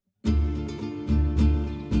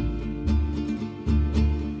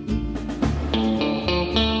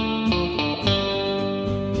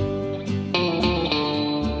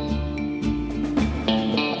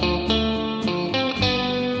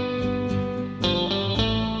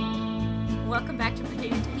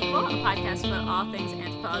podcast about all things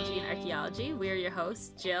anthropology and archaeology. We are your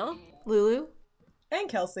hosts, Jill, Lulu, and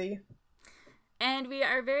Kelsey. And we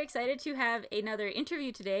are very excited to have another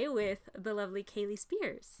interview today with the lovely Kaylee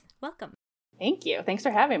Spears. Welcome. Thank you. Thanks for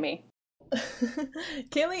having me.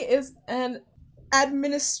 Kaylee is an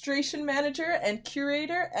administration manager and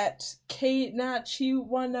curator at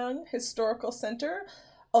K'Nachiwanung Historical Center,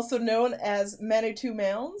 also known as Manitou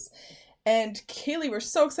Mounds. And Kaylee, we're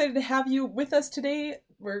so excited to have you with us today.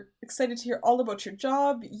 We're excited to hear all about your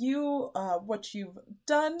job, what you've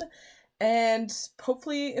done, and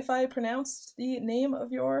hopefully if I pronounced the name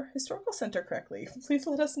of your historical center correctly, please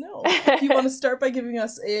let us know. If you want to start by giving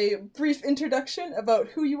us a brief introduction about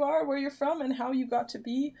who you are, where you're from, and how you got to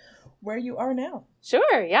be where you are now.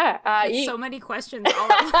 Sure, yeah. So many questions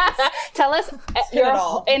all at once. Tell us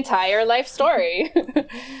your entire life story. You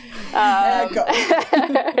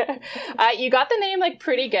got the name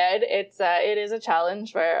pretty good. It is a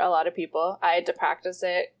challenge for a lot of people. I had to practice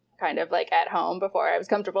it kind of at home before I was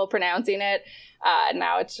comfortable pronouncing it.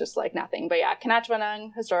 Now it's just nothing. But yeah,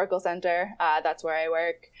 K'Nachiwanung Historical Center, that's where I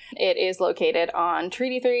work. It is located on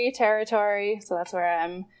Treaty 3 territory, so that's where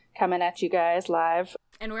I'm coming at you guys live.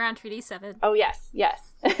 And we're on Treaty 7. Oh, yes.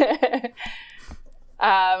 I'm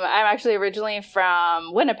actually originally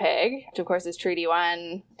from Winnipeg, which of course is Treaty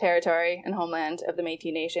 1 territory and homeland of the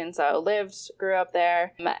Métis Nation. So grew up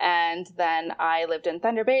there. And then I lived in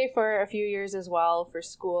Thunder Bay for a few years as well for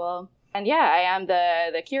school. And yeah, I am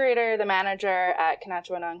the curator, the manager at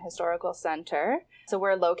K'Nachiwanung Historical Center. So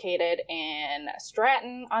we're located in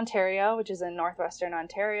Stratton, Ontario, which is in northwestern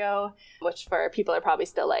Ontario, which for people are probably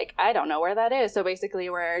still I don't know where that is. So basically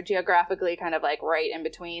we're geographically kind of right in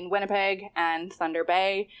between Winnipeg and Thunder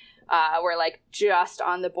Bay. We're just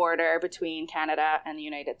on the border between Canada and the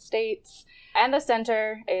United States. And the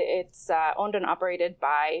center, it's owned and operated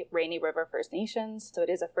by Rainy River First Nations. So it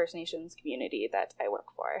is a First Nations community that I work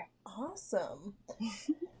for. Awesome.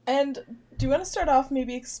 And do you want to start off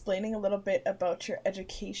maybe explaining a little bit about your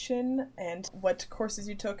education and what courses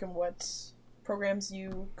you took and what programs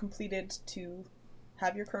you completed to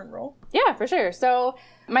have your current role? Yeah, for sure. So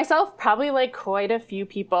myself, probably quite a few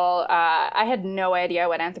people, I had no idea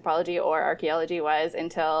what anthropology or archaeology was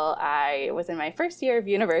until I was in my first year of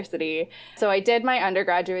university. So I did my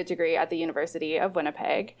undergraduate degree at the University of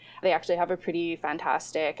Winnipeg. They actually have a pretty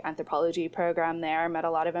fantastic anthropology program there. Met a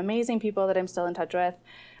lot of amazing people that I'm still in touch with.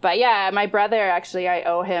 But yeah, my brother, actually, I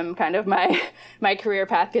owe him kind of my career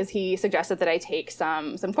path because he suggested that I take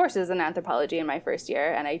some courses in anthropology in my first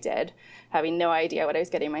year, and I did, having no idea what I was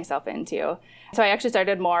getting myself into. So I actually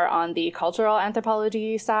started more on the cultural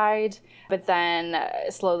anthropology side, but then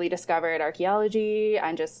slowly discovered archaeology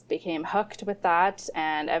and just became hooked with that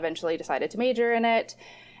and eventually decided to major in it.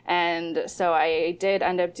 And so I did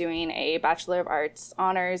end up doing a Bachelor of Arts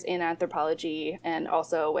honors in anthropology, and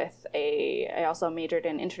also I also majored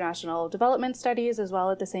in international development studies as well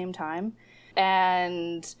at the same time.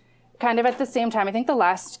 And kind of at the same time, I think the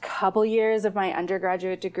last couple years of my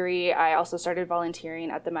undergraduate degree, I also started volunteering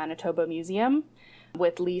at the Manitoba Museum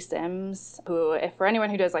with Lee Sims, who, if for anyone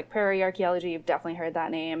who does prairie archaeology, you've definitely heard that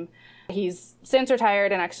name. He's since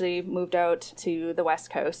retired and actually moved out to the West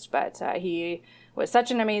Coast, but he was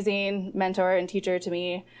such an amazing mentor and teacher to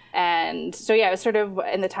me. And so yeah, it was sort of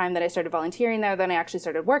in the time that I started volunteering there, then I actually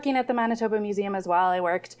started working at the Manitoba Museum as well. I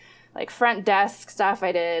worked front desk stuff,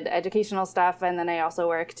 I did educational stuff, and then I also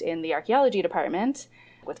worked in the archaeology department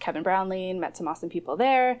with Kevin Brownlee, met some awesome people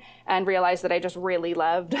there, and realized that I just really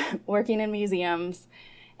loved working in museums.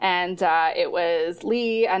 And it was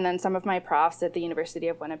Lee and then some of my profs at the University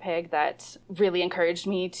of Winnipeg that really encouraged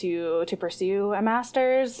me to pursue a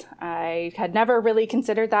master's. I had never really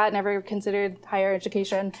considered that, never considered higher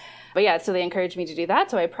education. But yeah, so they encouraged me to do that.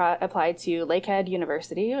 So I applied to Lakehead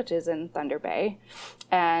University, which is in Thunder Bay,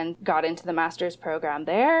 and got into the master's program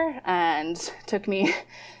there. And took me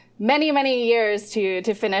many years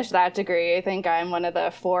to finish that degree. I think I'm one of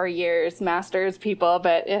the 4 years master's people,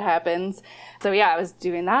 but it happens. So yeah, I was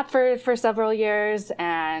doing that for several years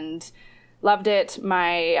and loved it.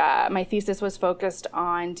 My thesis was focused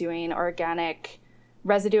on doing organic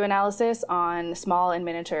residue analysis on small and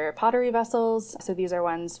miniature pottery vessels. So these are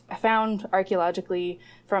ones found archaeologically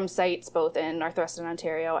from sites both in northwestern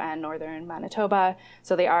Ontario and northern Manitoba.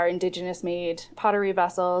 So they are Indigenous made pottery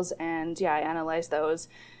vessels, and yeah, I analyzed those,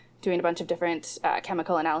 doing a bunch of different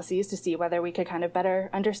chemical analyses to see whether we could kind of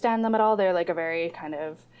better understand them at all. They're a very kind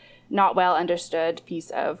of not well understood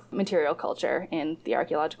piece of material culture in the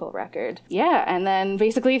archaeological record. Yeah, and then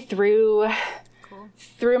basically through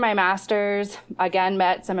my master's, again,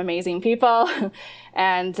 met some amazing people.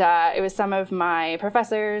 And it was some of my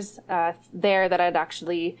professors there that I'd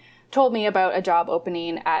actually told me about a job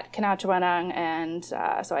opening at Kinachuanang, and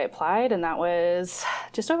so I applied, and that was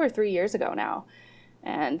just over 3 years ago now.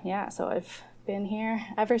 And yeah, so I've been here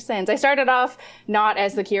ever since. I started off not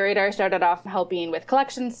as the curator, I started off helping with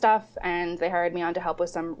collection stuff, and they hired me on to help with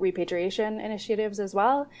some repatriation initiatives as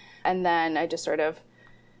well. And then I just sort of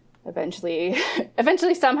eventually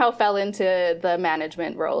somehow fell into the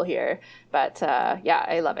management role here. But yeah,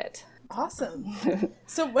 I love it. Awesome.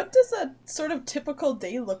 So what does a sort of typical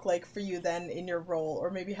day look like for you then in your role,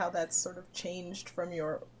 or maybe how that's sort of changed from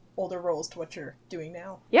your older roles to what you're doing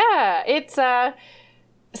now? Yeah, it's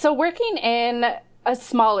so working in a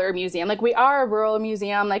smaller museum, like we are a rural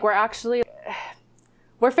museum, like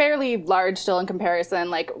we're fairly large still in comparison.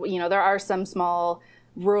 Like, you know, there are some small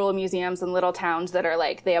rural museums in little towns that are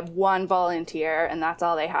like, they have one volunteer and that's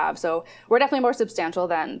all they have. So we're definitely more substantial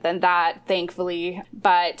than that, thankfully.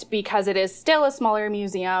 But because it is still a smaller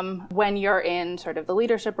museum, when you're in sort of the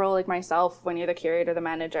leadership role like myself, when you're the curator, the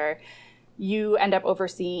manager, you end up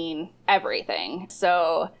overseeing everything.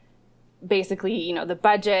 So basically, you know, the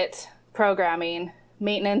budget, programming,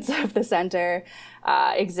 maintenance of the center,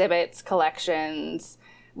 exhibits, collections.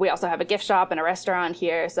 We also have a gift shop and a restaurant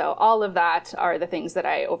here. So all of that are the things that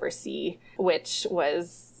I oversee, which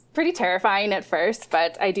was pretty terrifying at first,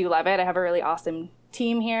 but I do love it. I have a really awesome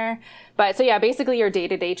team here. But so yeah, basically your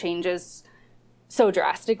day-to-day changes so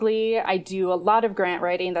drastically. I do a lot of grant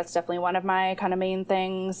writing. That's definitely one of my kind of main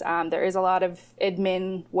things. There is a lot of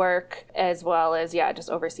admin work, as well as, yeah, just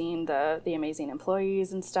overseeing the amazing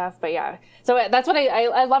employees and stuff. But yeah, so that's what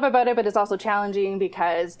I love about it, but it's also challenging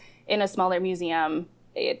because in a smaller museum,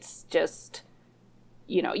 it's just,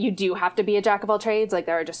 you know, you do have to be a jack of all trades. Like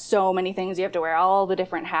there are just so many things. You have to wear all the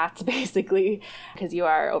different hats basically, because you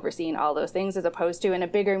are overseeing all those things, as opposed to in a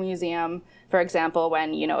bigger museum, for example,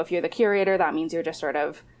 when, you know, if you're the curator, that means you're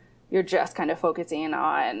just kind of focusing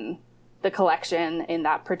on the collection in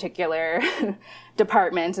that particular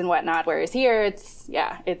department and whatnot. Whereas here it's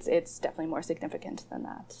definitely more significant than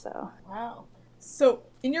that. So. Wow. So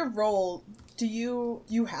in your role, do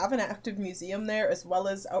you have an active museum there as well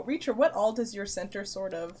as outreach, or what all does your center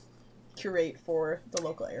sort of curate for the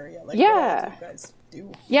local area? Like, what all do you guys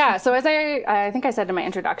do? Yeah, so as I think I said in my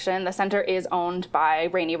introduction, the center is owned by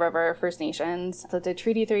Rainy River First Nations. So it's a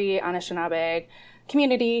Treaty 3 Anishinaabe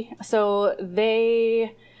community. So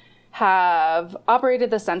they have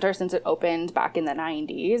operated the center since it opened back in the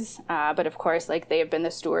 90s. But of course, like, they have been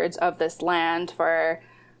the stewards of this land for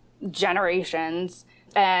generations.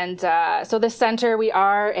 And so this center, we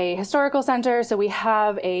are a historical center, so we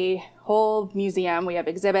have a whole museum, we have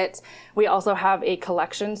exhibits, we also have a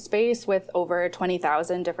collection space with over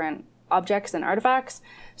 20,000 different objects and artifacts.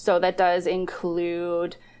 So that does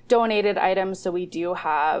include donated items, so we do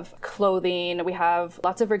have clothing, we have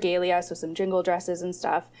lots of regalia, so some jingle dresses and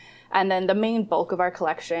stuff. And then the main bulk of our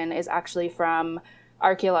collection is actually from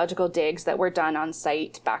archaeological digs that were done on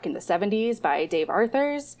site back in the 70s by Dave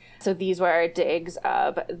Arthurs. So these were digs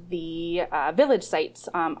of the village sites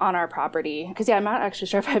on our property. Because, yeah, I'm not actually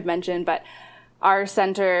sure if I've mentioned, but our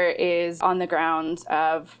center is on the grounds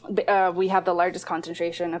of, we have the largest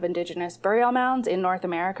concentration of Indigenous burial mounds in North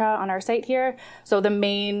America on our site here. So the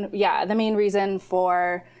main reason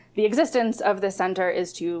for the existence of this center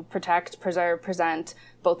is to protect, preserve, present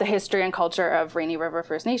both the history and culture of Rainy River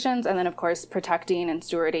First Nations, and then, of course, protecting and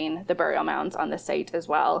stewarding the burial mounds on the site as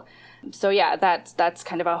well. So yeah, that's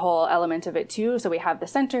kind of a whole element of it too. So we have the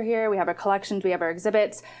center here, we have our collections, we have our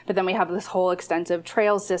exhibits, but then we have this whole extensive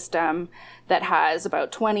trail system that has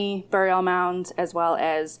about 20 burial mounds, as well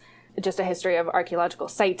as just a history of archaeological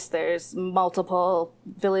sites. There's multiple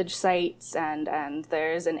village sites, and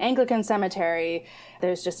there's an Anglican cemetery.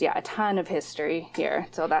 There's just, yeah, a ton of history here.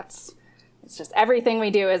 So it's just everything we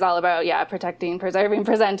do is all about, yeah, protecting, preserving,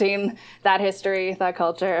 presenting that history, that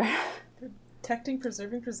culture. Protecting,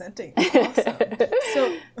 preserving, presenting. Awesome.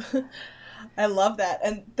 So I love that.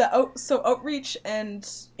 And so outreach and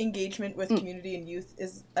engagement with community and youth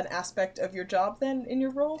is an aspect of your job then in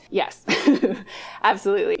your role? Yes,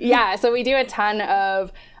 absolutely. Yeah, so we do a ton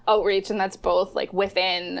of outreach, and that's both like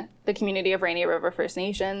within the community of Rainy River First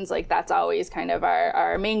Nations. Like, that's always kind of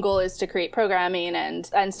our main goal, is to create programming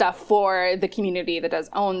and stuff for the community that does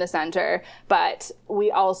own the center. But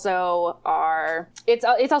we also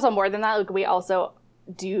it's also more than that. Like, we also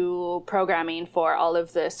do programming for all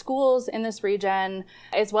of the schools in this region,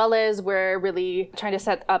 as well as we're really trying to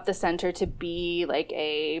set up the center to be like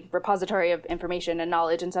a repository of information and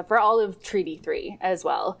knowledge and stuff for all of Treaty 3 as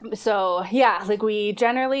well. So yeah, like we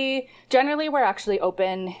generally we're actually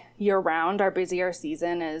open year round. Our busier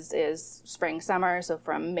season is spring, summer. So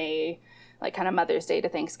from May, like kind of Mother's Day to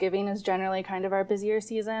Thanksgiving is generally kind of our busier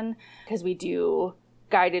season, because we do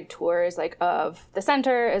guided tours like of the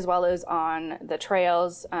center as well as on the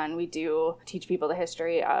trails, and we do teach people the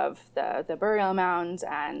history of the burial mounds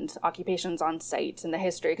and occupations on site and the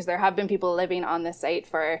history, because there have been people living on this site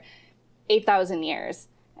for 8,000 years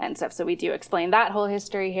and stuff. So we do explain that whole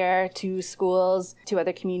history here to schools, to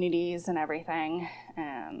other communities and everything.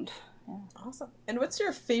 And yeah. Awesome. And what's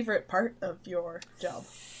your favorite part of your job?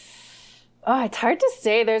 Oh, it's hard to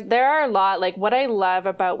say. There are a lot. Like what I love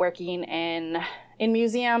about working in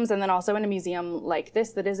museums, and then also in a museum like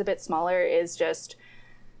this that is a bit smaller, is just,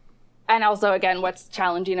 and also again, what's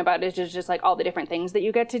challenging about it is just like all the different things that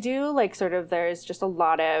you get to do. Like sort of there's just a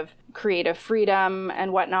lot of creative freedom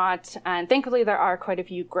and whatnot. And thankfully there are quite a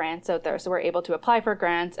few grants out there. So we're able to apply for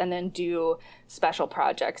grants and then do special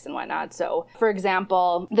projects and whatnot. So for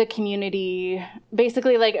example, the community,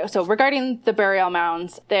 basically like, so regarding the burial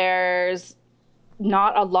mounds, there's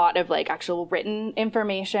not a lot of like actual written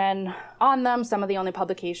information on them. Some of the only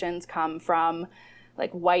publications come from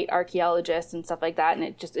like white archaeologists and stuff like that, and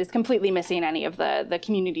it just is completely missing any of the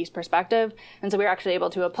community's perspective. And so we were actually able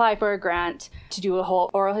to apply for a grant to do a whole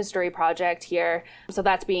oral history project here. So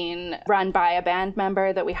that's being run by a band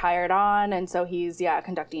member that we hired on, and so he's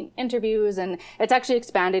conducting interviews, and it's actually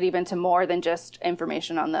expanded even to more than just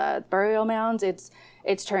information on the burial mounds.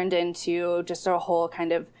 It's turned into just a whole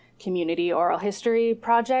kind of community oral history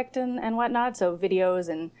project and whatnot. So videos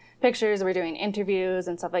and pictures, we're doing interviews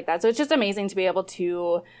and stuff like that. So it's just amazing to be able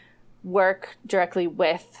to work directly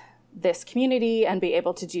with this community and be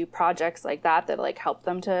able to do projects like that like help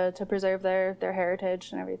them to preserve their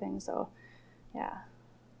heritage and everything. So yeah,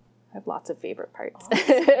 I have lots of favorite parts.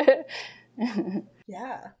 Awesome.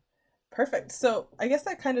 Yeah, perfect. So I guess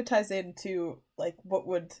that kind of ties into like what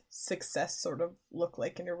would success sort of look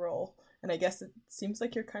like in your role. And I guess it seems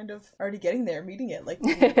like you're kind of already getting there, meeting it, like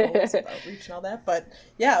your goals of outreach and all that. But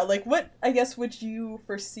yeah, like what, I guess, would you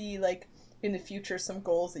foresee like in the future, some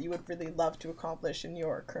goals that you would really love to accomplish in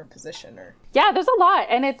your current position? Or yeah, there's a lot.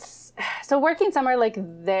 And it's, so working somewhere like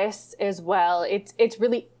this as well, it's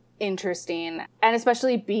really interesting. And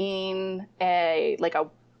especially being a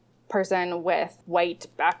person with white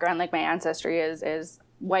background, like my ancestry is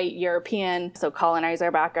white European, so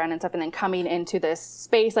colonizer background and stuff, and then coming into this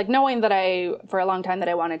space, like knowing that for a long time that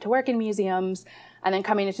I wanted to work in museums, and then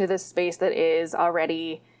coming into this space that is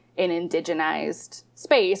already an indigenized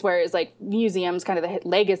space, whereas like museums, kind of the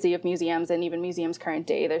legacy of museums and even museums current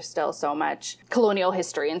day, there's still so much colonial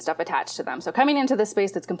history and stuff attached to them. So coming into this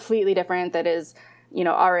space that's completely different, that is,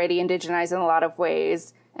 already indigenized in a lot of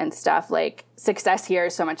ways, and stuff, like success here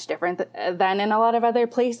is so much different than in a lot of other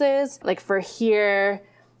places. Like for here,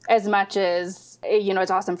 as much as, it's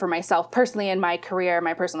awesome for myself personally in my career,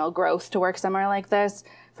 my personal growth to work somewhere like this,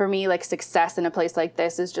 for me, like success in a place like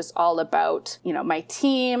this is just all about, my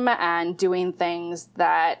team and doing things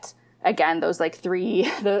that, again, those like three,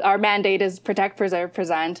 our mandate is protect, preserve,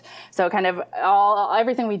 present. So kind of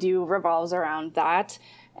everything we do revolves around that.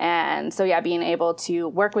 And so, yeah, being able to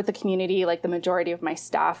work with the community, like the majority of my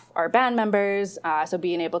staff are band members. So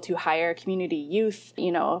being able to hire community youth,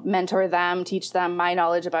 mentor them, teach them my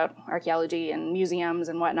knowledge about archaeology and museums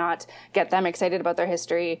and whatnot, get them excited about their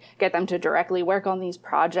history, get them to directly work on these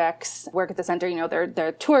projects, work at the center.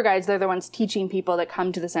 They're tour guides. They're the ones teaching people that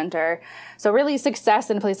come to the center. So really success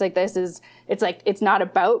in a place like this it's not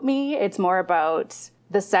about me. It's more about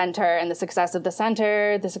the center and the success of the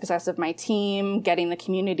center, the success of my team, getting the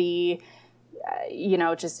community,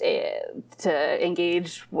 to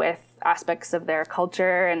engage with aspects of their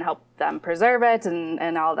culture and help them preserve it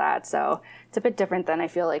and all that. So it's a bit different than I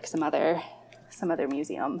feel like some other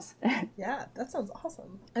museums. Yeah, that sounds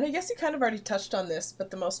awesome. And I guess you kind of already touched on this,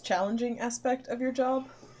 but the most challenging aspect of your job,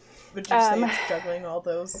 would you say it's juggling all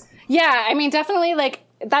those? Yeah, I mean, definitely, like,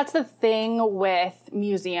 that's the thing with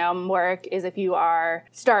museum work, is if you are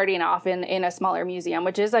starting off in a smaller museum,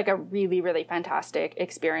 which is like a really, really fantastic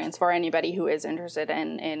experience for anybody who is interested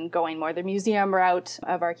in going more the museum route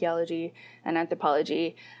of archaeology and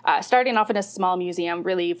anthropology. Starting off in a small museum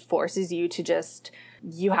really forces you to just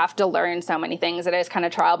you have to learn so many things. It is kind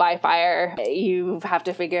of trial by fire. You have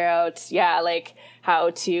to figure out, like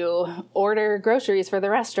how to order groceries for the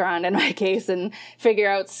restaurant in my case, and figure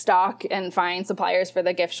out stock and find suppliers for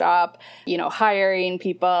the gift shop, hiring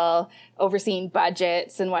people, overseeing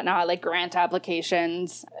budgets and whatnot, like grant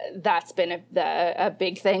applications. That's been a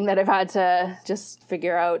big thing that I've had to just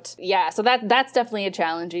figure out. Yeah, so that's definitely a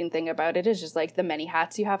challenging thing about it, is just like the many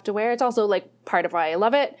hats you have to wear. It's also like part of why I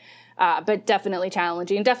love it. But definitely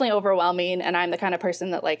challenging, definitely overwhelming. And I'm the kind of person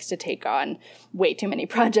that likes to take on way too many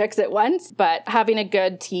projects at once. But having a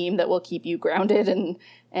good team that will keep you grounded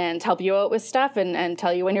and help you out with stuff and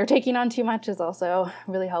tell you when you're taking on too much is also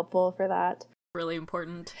really helpful for that. Really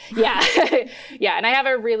important. Yeah. Yeah. And I have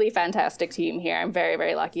a really fantastic team here. I'm very,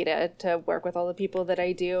 very lucky to work with all the people that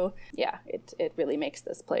I do. Yeah, it really makes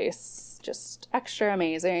this place just extra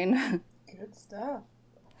amazing. Good stuff.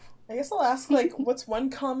 I guess I'll ask, like, what's one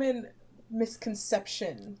common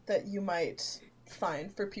misconception that you might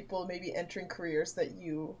find for people maybe entering careers that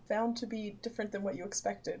you found to be different than what you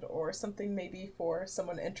expected, or something maybe for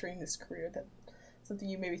someone entering this career that something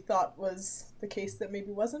you maybe thought was the case that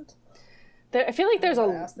maybe wasn't? I feel like it's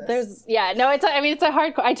a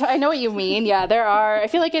hard, I know what you mean. Yeah, there are, I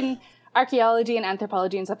feel like in archaeology and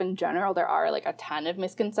anthropology and stuff in general, there are like a ton of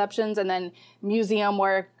misconceptions, and then museum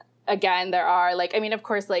work, again, there are, like, I mean, of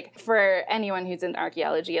course, like, for anyone who's in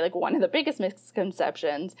archaeology, like, one of the biggest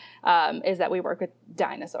misconceptions is that we work with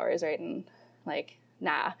dinosaurs, right? And, like,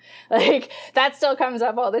 nah. Like, that still comes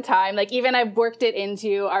up all the time. Like, even I've worked it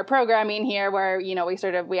into our programming here where,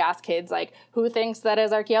 we ask kids, like, who thinks that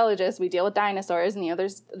as archaeologists we deal with dinosaurs? And,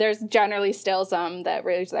 there's generally still some that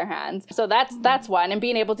raise their hands. So that's one. And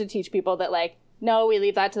being able to teach people that, like, no, we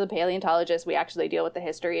leave that to the paleontologists. We actually deal with the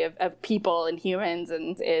history of people and humans,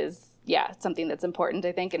 and is, something that's important,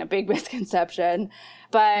 I think, and a big misconception.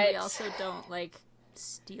 But and we also don't, like,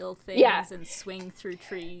 steal things and swing through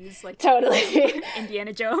trees, like, totally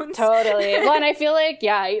Indiana Jones. Totally. Well, and I feel like,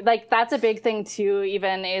 like, that's a big thing, too,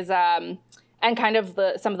 even is, and kind of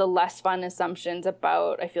some of the less fun assumptions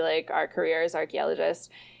about, I feel like, our career as archaeologists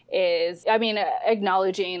is,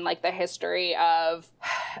 acknowledging, like, the history of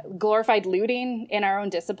glorified looting in our own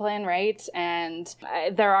discipline, right? And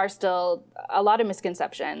there are still a lot of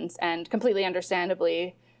misconceptions, and completely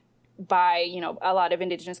understandably by, a lot of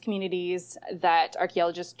Indigenous communities, that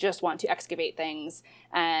archaeologists just want to excavate things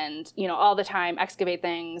and, all the time excavate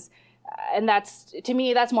things. And that's, to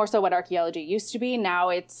me, that's more so what archaeology used to be. Now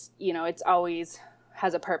it's, it's always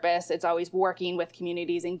has a purpose. It's always working with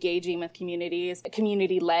communities, engaging with communities,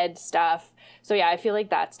 community-led stuff. So I feel like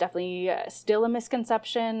that's definitely still a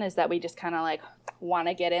misconception, is that we just kind of like want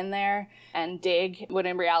to get in there and dig, when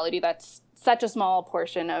in reality that's such a small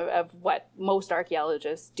portion of what most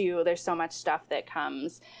archaeologists do. There's so much stuff that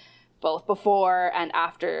comes both before and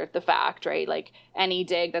after the fact, right? Like, any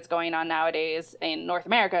dig that's going on nowadays in North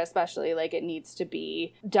America, especially, like, it needs to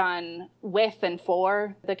be done with and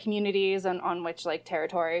for the communities on which, like,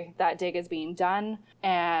 territory that dig is being done.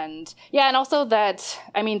 And and also that,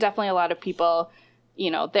 definitely a lot of people,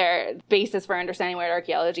 their basis for understanding what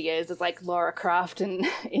archaeology is like Lara Croft and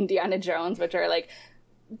Indiana Jones, which are, like,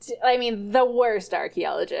 the worst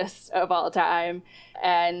archaeologists of all time.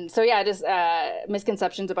 And so, just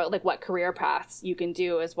misconceptions about, like, what career paths you can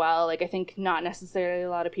do as well. Like, I think not necessarily a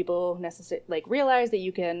lot of people realize that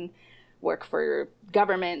you can work for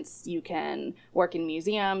governments, you can work in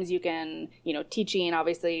museums, you can, teaching,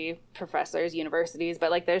 obviously, professors, universities,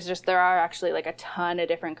 but, like, there are actually, like, a ton of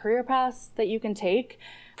different career paths that you can take.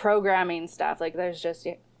 Programming stuff, like, there's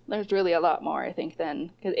really a lot more, I think,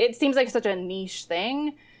 because it seems like such a niche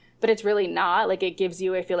thing, but it's really not. Like, it gives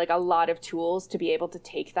you, I feel like, a lot of tools to be able to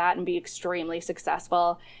take that and be extremely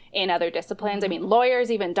successful in other disciplines.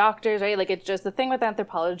 Lawyers, even doctors, right? Like, it's just the thing with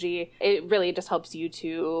anthropology, it really just helps you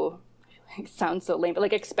to, it sounds so lame, but,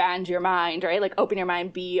 like, expand your mind, right? Like, open your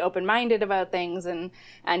mind, be open-minded about things, and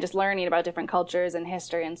just learning about different cultures and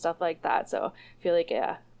history and stuff like that. So I feel like,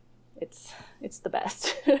 it's the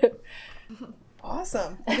best.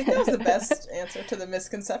 Awesome. I think that was the best answer to the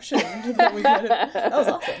misconception that we had. That was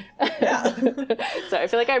awesome. Yeah. So I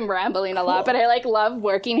feel like I'm rambling a lot, but I, like, love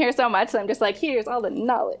working here so much. So I'm just like, here's all the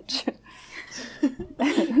knowledge.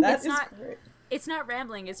 That's great. It's not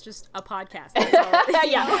rambling. It's just a podcast. That's all.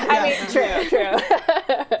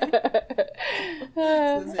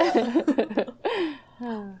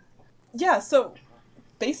 True. So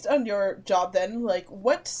based on your job then, like,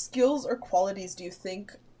 what skills or qualities do you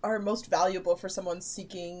think are most valuable for someone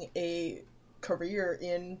seeking a career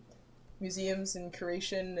in museums and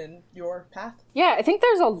curation and your path? Yeah, I think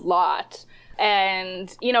there's a lot.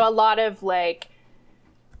 And, a lot of, like,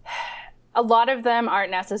 a lot of them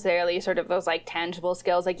aren't necessarily sort of those like tangible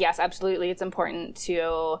skills. Like, yes, absolutely, it's important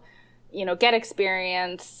to, you know, get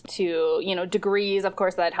experience, to, you know, degrees, of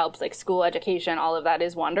course, that helps, like school education, all of that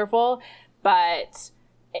is wonderful. But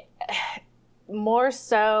more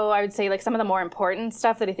so, I would say, like, some of the more important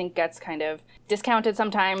stuff that I think gets kind of discounted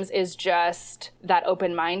sometimes is just that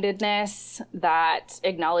open-mindedness, that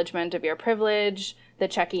acknowledgement of your privilege, the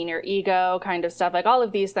checking your ego kind of stuff, like all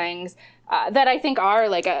of these things that I think are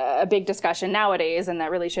like a big discussion nowadays, and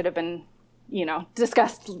that really should have been, you know,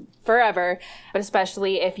 discussed forever. But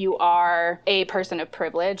especially if you are a person of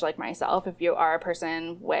privilege like myself, if you are a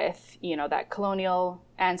person with, you know, that colonial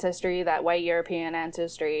ancestry, that white European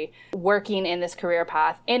ancestry, working in this career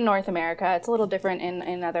path in North America, it's a little different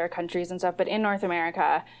in other countries and stuff, but in North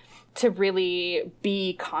America, to really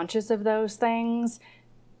be conscious of those things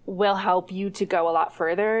will help you to go a lot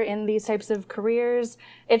further in these types of careers.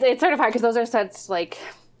 It's sort of hard because those are such like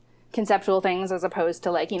conceptual things as opposed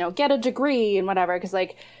to like, you know, get a degree and whatever. Because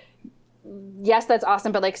like, yes, that's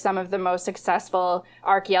awesome. But like some of the most successful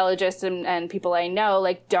archaeologists and people I know,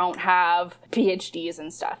 like don't have PhDs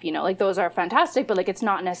and stuff, you know, like those are fantastic, but like it's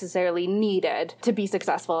not necessarily needed to be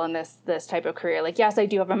successful in this type of career. Like, yes, I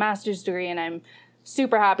do have a master's degree and I'm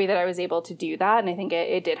super happy that I was able to do that. And I think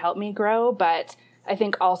it did help me grow. But I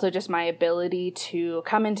think also just my ability to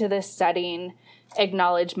come into this setting,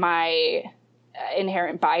 acknowledge my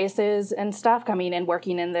inherent biases and stuff, coming and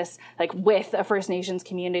working in this, like with a First Nations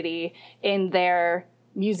community in their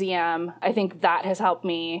museum, I think that has helped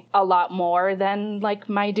me a lot more than like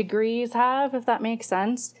my degrees have, if that makes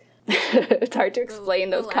sense. It's hard to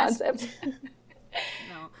explain those concepts.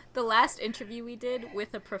 The last interview we did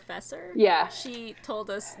with a professor, yeah, she told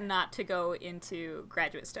us not to go into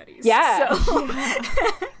graduate studies. Yeah. So.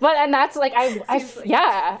 But, and that's like, I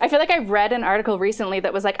feel like I read an article recently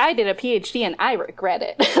that was like, I did a PhD and I regret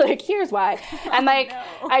it. Like, here's why. And like, no.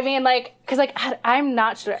 I mean, like, because like, I'm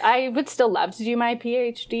not sure, I would still love to do my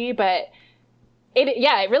PhD, but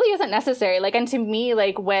it really isn't necessary. Like, and to me,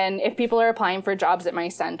 like if people are applying for jobs at my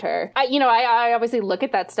center, I obviously look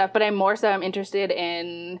at that stuff, but I'm interested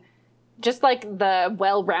in just like the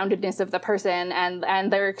well-roundedness of the person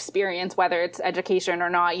and their experience, whether it's education or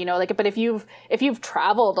not, you know, like, but if you've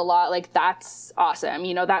traveled a lot, like that's awesome.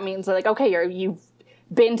 You know, that means like, okay, you've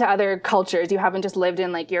been to other cultures. You haven't just lived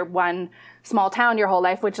in like your one small town your whole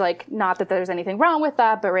life, which like, not that there's anything wrong with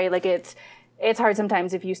that, but right, like it's hard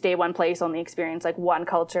sometimes if you stay one place, only experience like one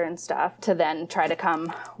culture and stuff, to then try to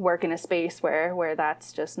come work in a space where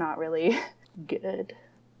that's just not really good.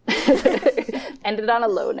 Ended on a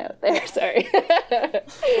low note there, sorry.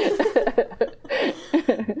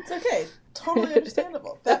 It's okay. Totally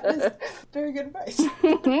understandable. That is very good advice.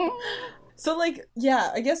 So like,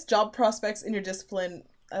 yeah, I guess job prospects in your discipline,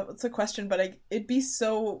 it's a question, but it'd be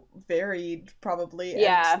so varied probably.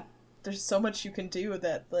 Yeah. And there's so much you can do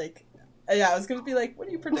that like, yeah, I was going to be like, what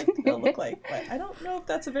do you predict it'll look like? But I don't know if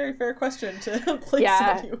that's a very fair question to place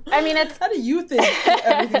on you. I mean, how do you think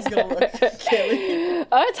everything's going to look, Kaylee?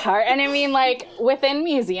 Oh, it's hard. And I mean, like, within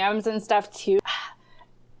museums and stuff, too.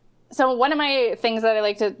 So one of my things that I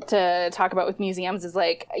like to talk about with museums is,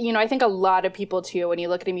 like, you know, I think a lot of people, too, when you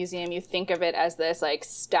look at a museum, you think of it as this, like,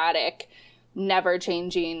 static,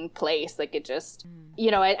 never-changing place. Like, it just,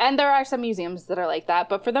 you know, and there are some museums that are like that,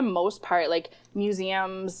 but for the most part, like,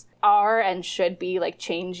 museums are and should be like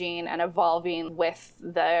changing and evolving with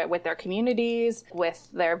their communities, with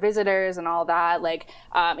their visitors and all that, like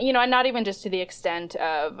you know, and not even just to the extent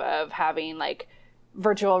of having like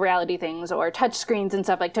virtual reality things or touch screens and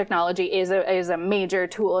stuff. Like, technology is a major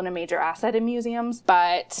tool and a major asset in museums,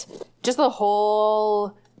 but just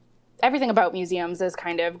everything about museums is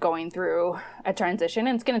kind of going through a transition,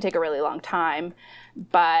 and it's going to take a really long time.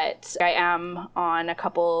 But I am on a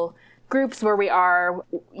couple groups where we are,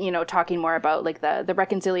 you know, talking more about like the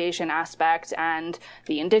reconciliation aspect and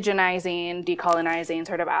the indigenizing, decolonizing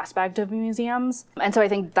sort of aspect of museums. And so I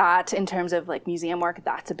think that in terms of like museum work,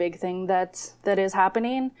 that's a big thing that is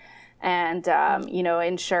happening. And, you know,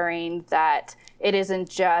 ensuring that it isn't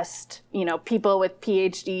just, you know, people with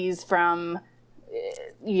PhDs from,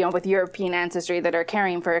 you know, with European ancestry that are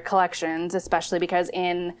caring for collections, especially because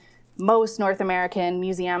in most North American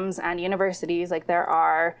museums and universities, like, there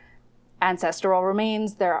are ancestral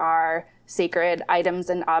remains, there are sacred items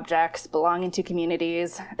and objects belonging to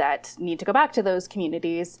communities that need to go back to those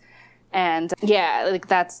communities. And yeah, like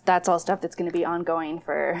that's all stuff that's going to be ongoing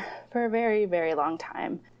for a very, very long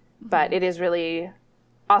time. But it is really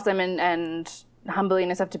awesome and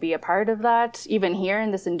humbling enough to be a part of that. Even here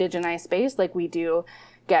in this indigenized space, like, we do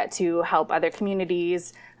get to help other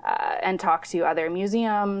communities and talk to other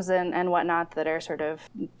museums and whatnot that are sort of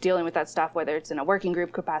dealing with that stuff, whether it's in a working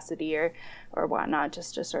group capacity or whatnot,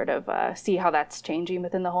 just to sort of see how that's changing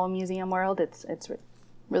within the whole museum world. It's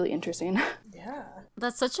really interesting. Yeah.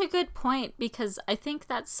 That's such a good point, because I think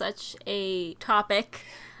that's such a topic,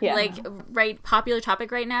 popular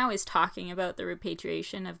topic right now is talking about the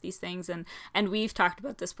repatriation of these things. And we've talked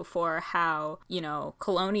about this before, how,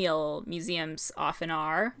 colonial museums often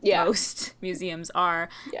are, most museums are,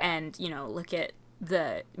 and, look at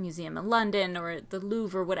the museum in London or the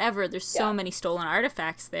Louvre or whatever, there's so many stolen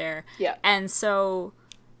artifacts there. Yeah. And so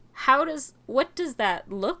what does that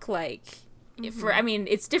look like?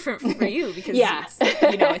 It's different for you because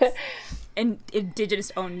it's an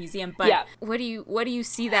indigenous owned museum, but what do you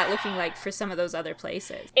see that looking like for some of those other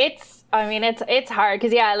places? It's hard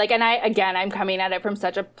because I'm coming at it from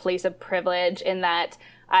such a place of privilege in that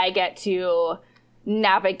I get to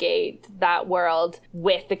navigate that world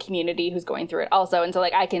with the community who's going through it also, and so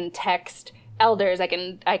I can text elders, I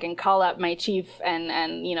can call up my chief and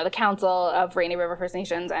the council of Rainy River First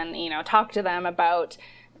Nations and talk to them about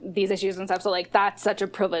these issues and stuff. So that's such a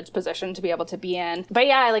privileged position to be able to be in. But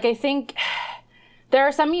I think there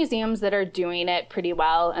are some museums that are doing it pretty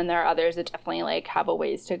well, and there are others that definitely have a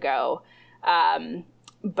ways to go.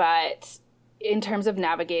 But in terms of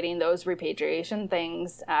navigating those repatriation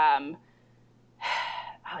things,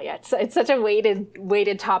 it's such a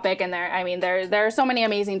weighted topic, and there are so many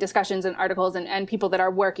amazing discussions and articles and people that are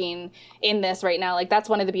working in this right now. That's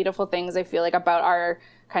one of the beautiful things I feel about our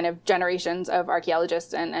kind of generations of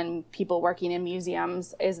archaeologists and people working in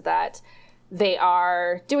museums, is that they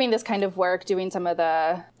are doing this kind of work, doing some of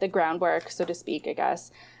the groundwork, so to speak, I guess,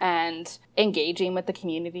 and engaging with the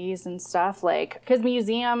communities and stuff. Because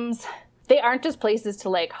museums, they aren't just places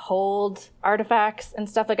to hold artifacts and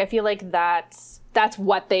stuff. I feel that's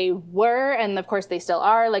what they were, and of course they still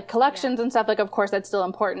are. Collections and stuff, of course that's still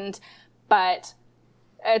important, but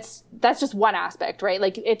that's just one aspect, right?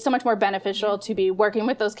 It's so much more beneficial to be working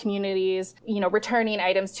with those communities, returning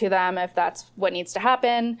items to them if that's what needs to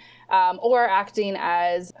happen, or acting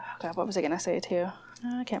as, oh God, what was I going to say too?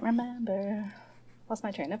 I can't remember. Lost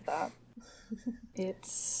my train of thought.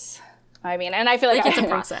 And I feel it's a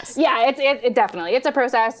process. Yeah, it definitely, it's a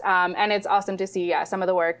process. And it's awesome to see, some of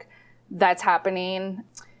the work that's happening,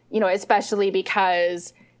 especially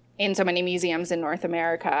because in so many museums in North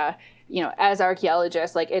America, as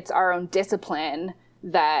archaeologists, it's our own discipline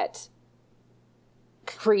that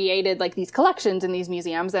created these collections in these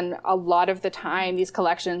museums. And a lot of the time, these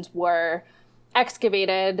collections were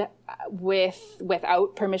excavated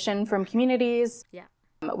without permission from communities,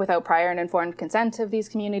 without prior and informed consent of these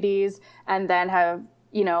communities, and then have,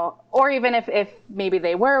 or even if maybe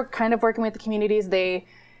they were kind of working with the communities,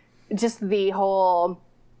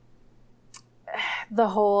 the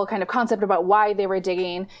whole kind of concept about why they were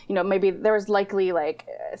digging, maybe there was likely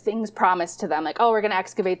things promised to them, we're going to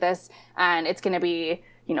excavate this and it's going to be,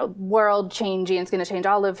 world changing. It's going to change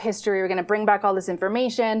all of history. We're going to bring back all this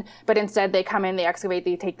information. But instead they come in, they excavate,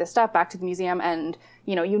 they take this stuff back to the museum, and,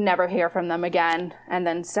 you never hear from them again. And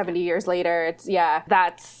then 70 years later,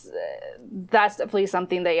 that's definitely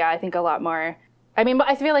something that, I think a lot more,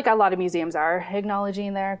 I feel a lot of museums are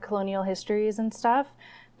acknowledging their colonial histories and stuff.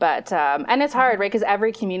 But, and it's hard, right? Because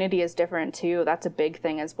every community is different too. That's a big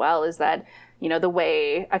thing as well, is that, the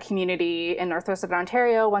way a community in Northwestern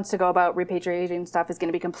Ontario wants to go about repatriating stuff is going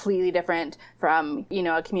to be completely different from,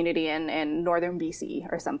 a community in Northern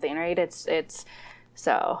BC or something, right?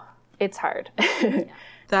 So it's hard.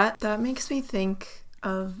 That makes me think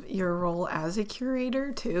of your role as a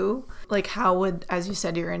curator too. How would, as you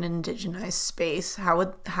said, you're in an Indigenized space,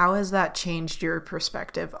 how has that changed your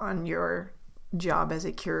perspective on your job as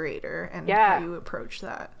a curator and how you approach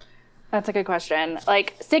that? That's a good question.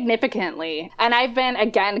 Significantly. And I've been,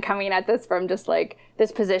 again, coming at this from just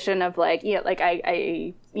this position of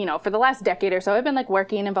I for the last decade or so, I've been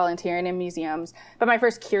working and volunteering in museums, but my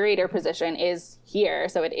first curator position is here.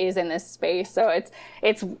 So it is in this space. So it's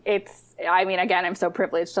again, I'm so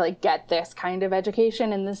privileged to get this kind of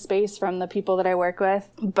education in this space from the people that I work with.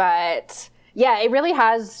 But it really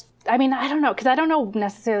has, I don't know, because I don't know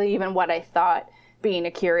necessarily even what I thought being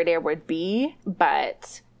a curator would be,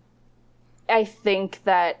 but I think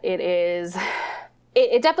that it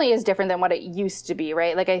definitely is different than what it used to be,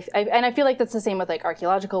 right? I feel that's the same with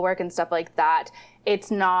archaeological work and stuff like that.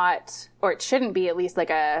 It's not, or it shouldn't be at least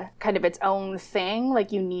a kind of its own thing.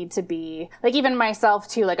 You need to be, even myself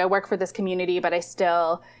too, I work for this community, but I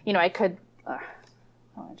still, I could,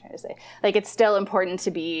 am I trying to say? Like, it's still important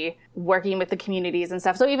to be working with the communities and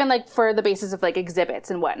stuff. So even like for the basis of like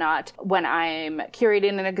exhibits and whatnot, when I'm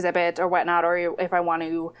curating an exhibit or whatnot, or if I want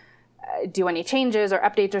to do any changes or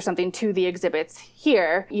updates or something to the exhibits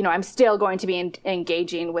here, you know, I'm still going to be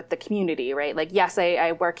engaging with the community, right? Like, yes,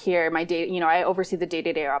 I work here, my day, you know, I oversee the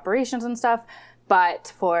day-to-day operations and stuff,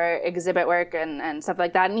 but for exhibit work and stuff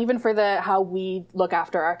like that, and even for how we look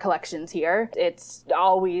after our collections here, it's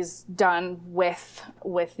always done with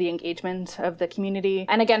the engagement of the community.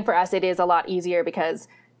 And again, for us, it is a lot easier because,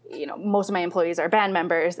 you know, most of my employees are band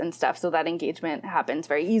members and stuff, so that engagement happens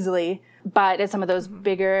very easily. But at some of those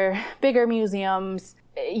bigger museums,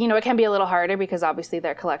 you know, it can be a little harder because obviously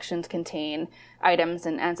their collections contain items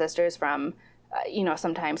and ancestors from, you know,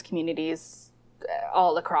 sometimes communities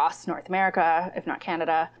all across North America, if not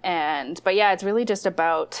Canada. But yeah, it's really just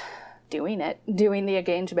about doing the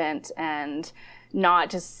engagement and not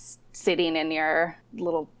just sitting in your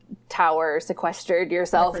little tower, sequestered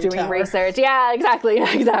yourself doing research. Yeah, exactly.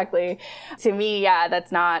 To me, yeah,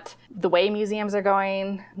 that's not the way museums are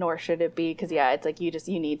going, nor should it be, because yeah, it's like you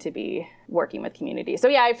need to be working with community. So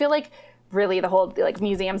yeah, I feel like really the whole, like,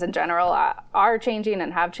 museums in general are changing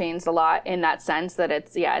and have changed a lot in that sense that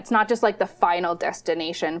it's not just like the final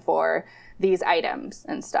destination for these items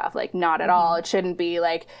and stuff, like, not at all. It shouldn't be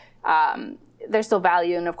like, there's still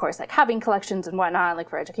value in, of course, like having collections and whatnot, like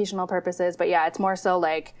for educational purposes, but yeah, it's more so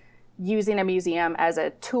like using a museum as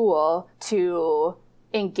a tool to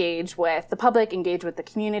engage with the public, engage with the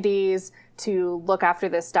communities, to look after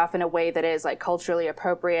this stuff in a way that is like culturally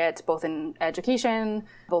appropriate, both in education,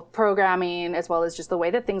 both programming, as well as just the way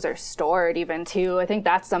that things are stored even too. I think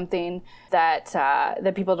that's something that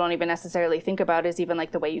that people don't even necessarily think about, is even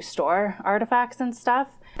like the way you store artifacts and stuff.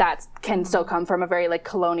 That can still come from a very like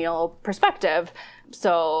colonial perspective.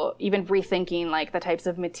 So even rethinking like the types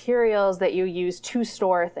of materials that you use to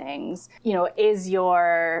store things, you know, is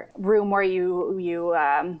your room where you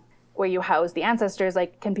house the ancestors,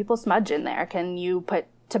 like, can people smudge in there? Can you put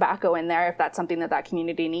tobacco in there if that's something that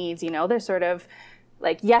community needs? You know, there's sort of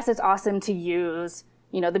like, yes, it's awesome to use,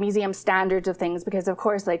 you know, the museum standards of things, because of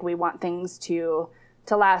course, like, we want things to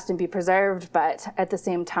last and be preserved, but at the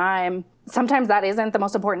same time, sometimes that isn't the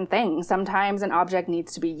most important thing. Sometimes an object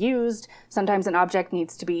needs to be used. Sometimes an object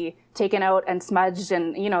needs to be taken out and smudged,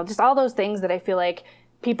 and, you know, just all those things that I feel like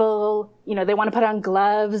people, you know, they want to put on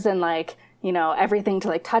gloves and, like, you know, everything to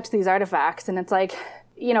like touch these artifacts. And it's like,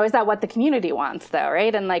 you know, is that what the community wants though,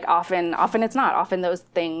 right? And like often it's not. Often those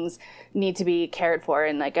things need to be cared for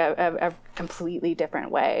in like a completely different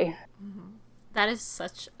way. That is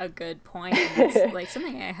such a good point. It's like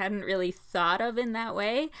something I hadn't really thought of in that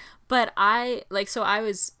way. But I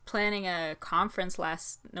was planning a conference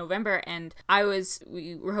last November, and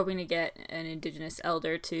we were hoping to get an Indigenous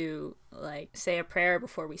elder to like say a prayer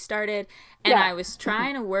before we started. And I was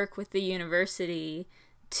trying to work with the university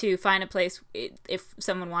to find a place, if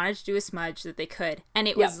someone wanted to do a smudge, that they could. And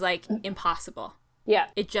it was like impossible. Yeah.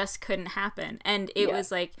 It just couldn't happen. And it was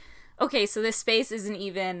like, okay, so this space isn't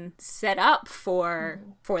even set up for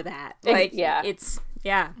that. Like, and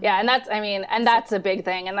that's a big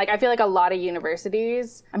thing. And like, I feel like a lot of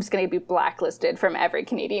universities, I'm just going to be blacklisted from every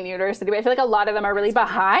Canadian university, but I feel like a lot of them are really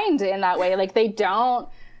behind in that way. Like, they don't.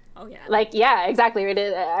 Oh, yeah. Like, yeah, exactly. It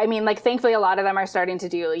is, I mean, like, thankfully, a lot of them are starting to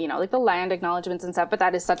do, you know, like the land acknowledgements and stuff, but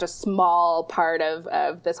that is such a small part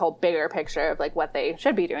of this whole bigger picture of, like, what they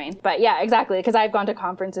should be doing. But, yeah, exactly, because I've gone to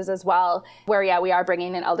conferences as well where, we are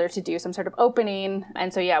bringing an elder to do some sort of opening.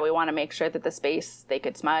 And so, we want to make sure that the space, they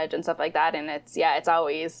could smudge and stuff like that. And it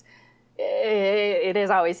is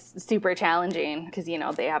always super challenging because, you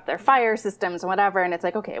know, they have their fire systems and whatever, and it's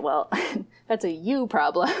like, okay, well, that's a you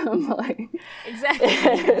problem. Like,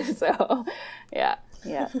 exactly. So, yeah.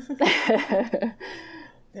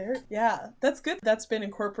 Yeah, that's good. That's been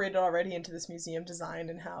incorporated already into this museum design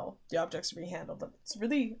and how the objects are being handled.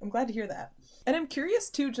 I'm glad to hear that. And I'm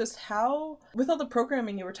curious too, just how, with all the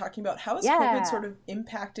programming you were talking about, how has COVID sort of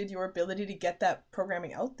impacted your ability to get that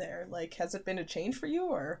programming out there? Like, has it been a change for you,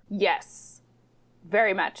 or? Yes.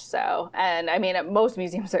 Very much so. And I mean, most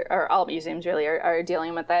museums or all museums really are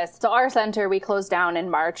dealing with this. So our center, we closed down in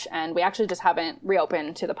March, and we actually just haven't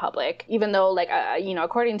reopened to the public, even though, like, you know,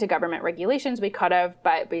 according to government regulations, we could have,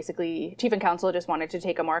 but basically Chief and Council just wanted to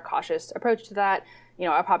take a more cautious approach to that. You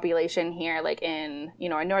know, our population here, like in, you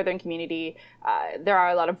know, our northern community, there are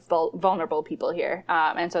a lot of vulnerable people here.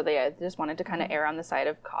 And so they just wanted to kind of err on the side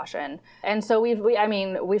of caution. And so we've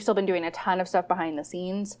still been doing a ton of stuff behind the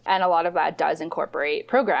scenes, and a lot of that does incorporate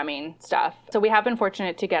programming stuff. So we have been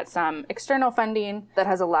fortunate to get some external funding that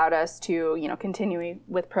has allowed us to, you know, continue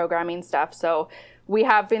with programming stuff. So we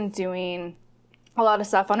have been doing a lot of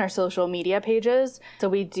stuff on our social media pages. So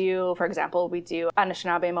we do, for example,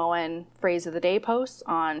 Anishinaabemowin Phrase of the Day posts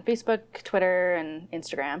on Facebook, Twitter, and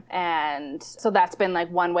Instagram. And so that's been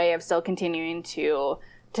like one way of still continuing to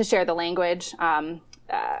share the language.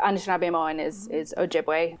 Anishinaabemowin is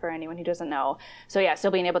Ojibwe, for anyone who doesn't know. So yeah,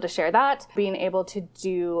 still being able to share that, being able to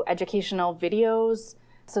do educational videos.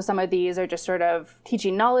 So some of these are just sort of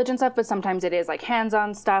teaching knowledge and stuff, but sometimes it is like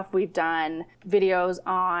hands-on stuff. We've done videos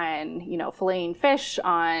on, filleting fish,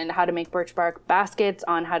 on how to make birch bark baskets,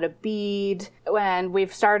 on how to bead. And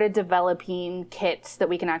we've started developing kits that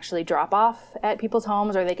we can actually drop off at people's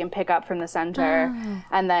homes or they can pick up from the center.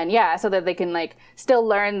 And then, so that they can like still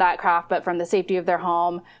learn that craft, but from the safety of their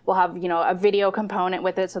home. We'll have, a video component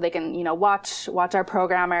with it so they can, watch our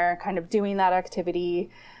programmer kind of doing that activity.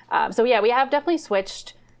 So yeah, we have definitely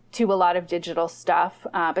switched to a lot of digital stuff,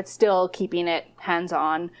 but still keeping it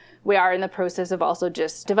hands-on. We are in the process of also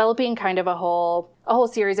just developing kind of a whole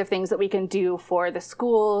series of things that we can do for the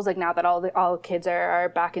schools. Like now that all kids are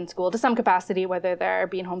back in school to some capacity, whether they're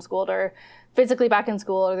being homeschooled or physically back in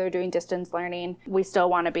school or they're doing distance learning, we still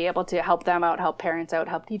want to be able to help them out, help parents out,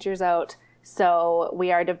 help teachers out. So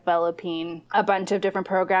we are developing a bunch of different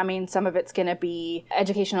programming. Some of it's going to be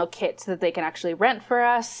educational kits that they can actually rent for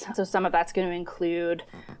us. So some of that's going to include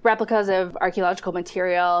replicas of archaeological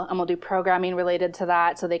material, and we'll do programming related to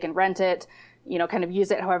that so they can rent it, kind of use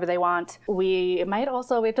it however they want. We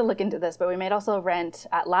have to look into this, but we might also rent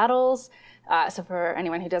atlatls. So for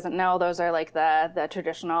anyone who doesn't know, those are like the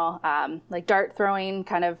traditional like dart throwing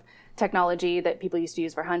kind of technology that people used to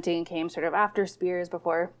use for hunting, came sort of after spears,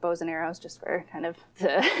 before bows and arrows, just for kind of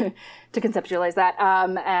to conceptualize that.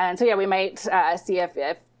 And so yeah, we might see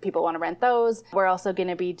if people want to rent those. We're also going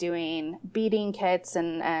to be doing beading kits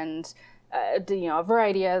and a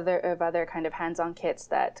variety of other kind of hands-on kits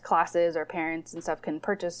that classes or parents and stuff can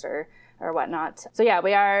purchase or whatnot. So yeah,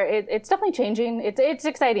 we are. It's definitely changing. It's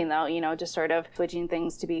exciting though. Just sort of switching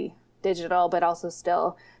things to be digital, but also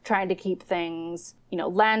still trying to keep things,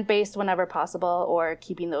 land-based whenever possible, or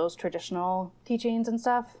keeping those traditional teachings and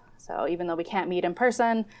stuff. So even though we can't meet in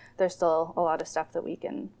person, there's still a lot of stuff that we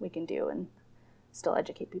can do and still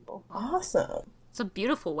educate people. Awesome. It's a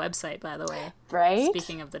beautiful website, by the way. Right?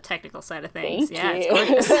 Speaking of the technical side of things. Thank you.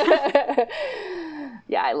 It's gorgeous.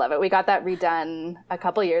 Yeah, I love it. We got that redone a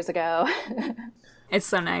couple years ago. It's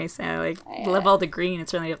so nice. I love all the green.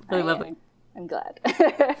 It's really lovely. I'm glad.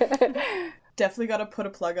 Definitely got to put a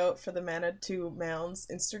plug out for the Manitou Mounds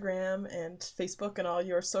Instagram and Facebook and all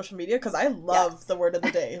your social media, because I love the word of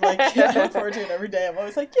the day. Like, I look forward to it every day. I'm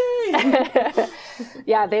always like, yay!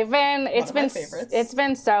 Yeah, it's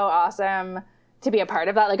been so awesome to be a part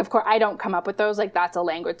of that. Like, of course, I don't come up with those. Like, that's a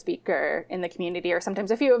language speaker in the community, or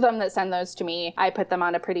sometimes a few of them that send those to me. I put them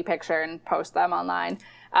on a pretty picture and post them online.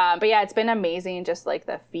 But yeah, it's been amazing, just like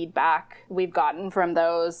the feedback we've gotten from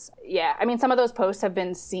those. Yeah, I mean, some of those posts have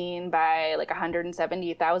been seen by like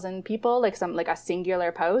 170,000 people, like a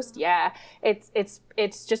singular post. Yeah, it's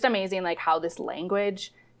just amazing, like how this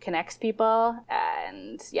language connects people.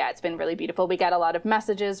 And yeah, it's been really beautiful. We get a lot of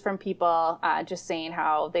messages from people just saying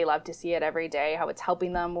how they love to see it every day, how it's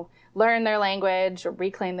helping them learn their language or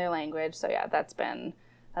reclaim their language. So yeah, that's been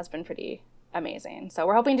pretty amazing. So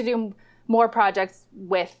we're hoping to do more projects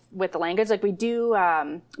with the language. Like we do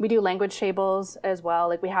language tables as well.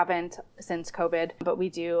 Like we haven't since COVID, but we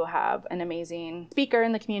do have an amazing speaker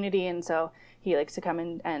in the community, and so he likes to come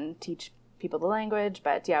in and teach people the language.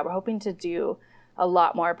 But yeah, we're hoping to do a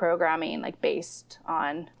lot more programming like based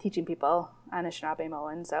on teaching people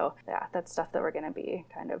Anishinaabemowin. So yeah, that's stuff that we're going to be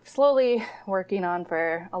kind of slowly working on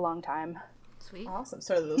for a long time. Sweet. Awesome.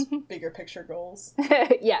 Sort of those bigger picture goals.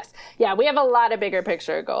 Yes. Yeah, we have a lot of bigger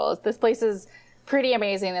picture goals. This place is pretty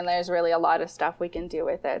amazing, and there's really a lot of stuff we can do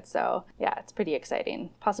with it. So yeah, it's pretty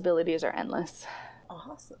exciting. Possibilities are endless.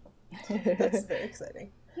 Awesome. That's very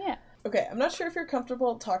exciting. Yeah. Okay, I'm not sure if you're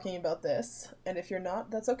comfortable talking about this, and if you're not,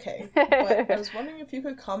 that's okay. But I was wondering if you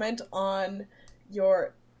could comment on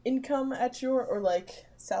your income at your, or like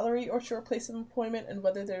salary or your place of employment, and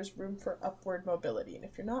whether there's room for upward mobility. And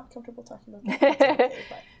if you're not comfortable talking about that, that's okay.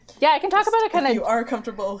 But yeah, I can talk about it kind of. If you are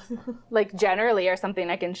comfortable, like generally or something,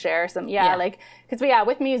 I can share some. Yeah. Like because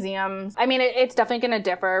with museums, I mean, it's definitely going to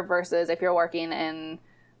differ versus if you're working in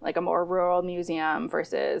like a more rural museum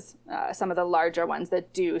versus some of the larger ones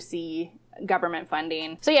that do see government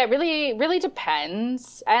funding. So yeah, it really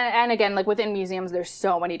depends. And again, like within museums, there's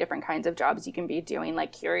so many different kinds of jobs you can be doing,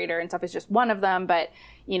 like curator and stuff is just one of them. But,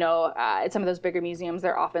 you know, at some of those bigger museums,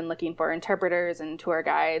 they're often looking for interpreters and tour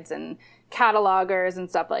guides and catalogers and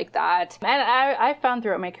stuff like that. And I found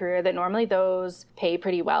throughout my career that normally those pay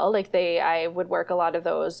pretty well. Like I would work a lot of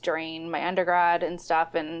those during my undergrad and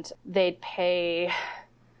stuff, and they'd pay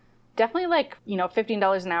definitely like, you know,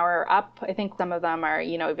 $15 an hour up. I think some of them are,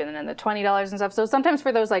 you know, even in the $20 and stuff. So sometimes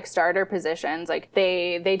for those like starter positions, like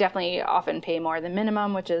they definitely often pay more than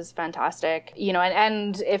minimum, which is fantastic. You know,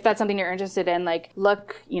 and if that's something you're interested in, like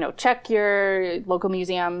look, you know, check your local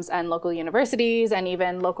museums and local universities and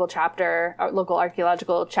even local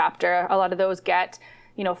archaeological chapter. A lot of those get,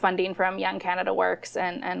 you know, funding from Young Canada Works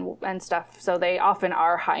and stuff. So they often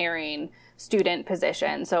are hiring student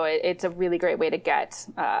position. So it's a really great way to get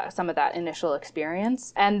some of that initial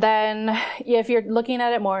experience. And then if you're looking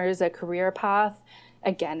at it more as a career path,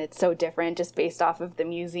 again, it's so different just based off of the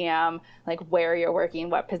museum, like where you're working,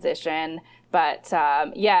 what position. But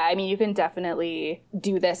yeah, I mean, you can definitely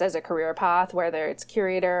do this as a career path, whether it's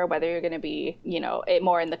curator, whether you're going to be, you know,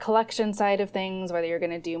 more in the collection side of things, whether you're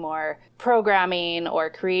going to do more programming or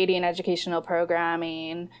creating educational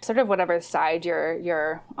programming, sort of whatever side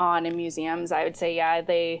you're on in museums. I would say, yeah,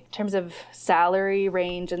 in terms of salary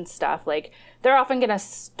range and stuff, like they're often going to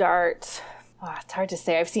start. Oh, it's hard to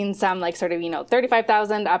say. I've seen some like sort of, you know,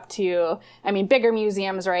 35,000 up to, I mean, bigger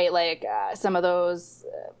museums, right? Like some of those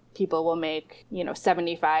people will make, you know,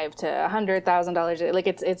 $75,000 to $100,000. Like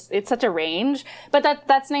it's such a range, but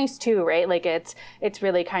that's nice too, right? Like it's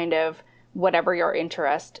really kind of whatever your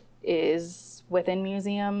interest is within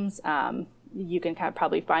museums. You can kind of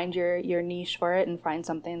probably find your niche for it and find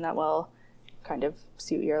something that will kind of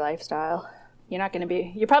suit your lifestyle.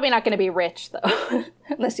 You're probably not going to be rich though,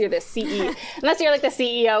 unless you're like the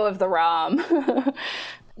CEO of the ROM.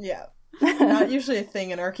 Yeah. Not usually a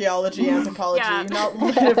thing in archaeology, anthropology. Yeah. You're not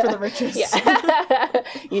looking for the riches. Yeah.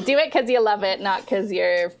 You do it because you love it, not because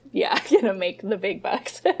you're, going to make the big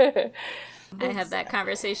bucks. I have that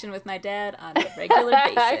conversation with my dad on a regular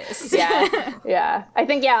basis. Yeah. I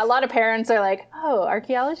think, a lot of parents are like, oh,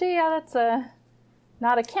 archaeology? Yeah, that's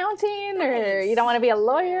not accounting, or you don't want to be a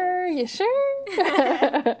lawyer? You sure?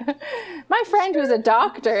 My friend who's a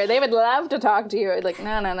doctor, they would love to talk to you. Like,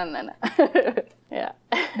 no. Yeah.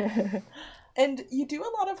 And you do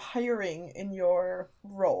a lot of hiring in your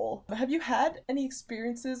role. Have you had any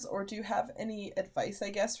experiences, or do you have any advice, I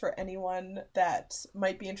guess, for anyone that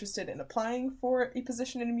might be interested in applying for a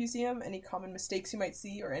position in a museum? Any common mistakes you might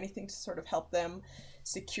see, or anything to sort of help them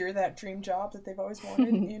secure that dream job that they've always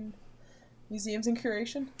wanted in museums and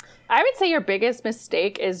curation? I would say your biggest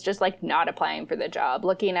mistake is just like not applying for the job,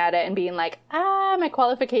 looking at it and being like, my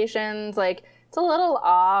qualifications, like it's a little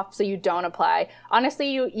off, so you don't apply. Honestly,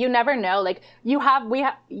 you never know. Like we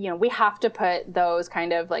have to put those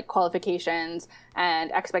kind of like qualifications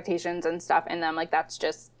and expectations and stuff in them. Like that's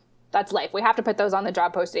life. We have to put those on the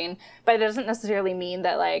job posting, but it doesn't necessarily mean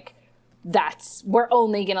that like we're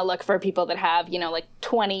only going to look for people that have, like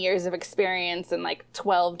 20 years of experience and like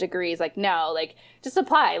 12 degrees. Like, no, like just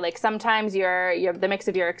apply. Like sometimes you're the mix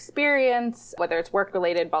of your experience, whether it's work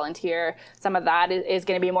related, volunteer, some of that is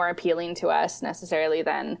going to be more appealing to us necessarily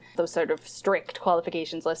than those sort of strict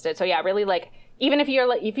qualifications listed. So yeah, really like, even if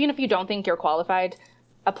you don't think you're qualified,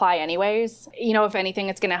 apply anyways. If anything,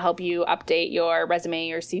 it's going to help you update your resume,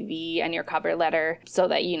 your CV, and your cover letter so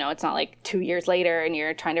that, it's not like 2 years later and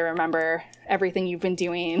you're trying to remember everything you've been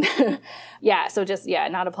doing. So just,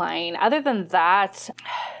 not applying. Other than that,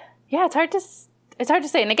 it's hard to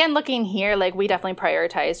say. And again, looking here, like we definitely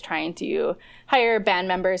prioritize trying to hire band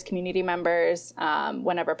members, community members,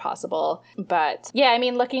 whenever possible. But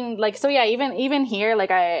looking like, even here,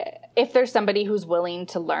 like if there's somebody who's willing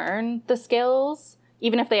to learn the skills,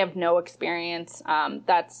 even if they have no experience,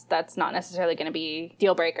 that's not necessarily going to be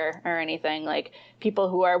deal breaker or anything. Like people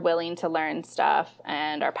who are willing to learn stuff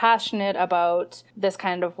and are passionate about this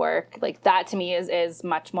kind of work, like that to me is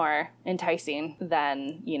much more enticing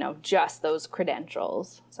than, just those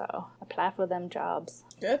credentials. So apply for them jobs.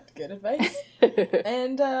 Good advice.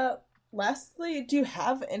 And lastly, do you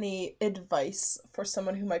have any advice for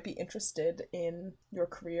someone who might be interested in your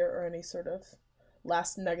career, or any sort of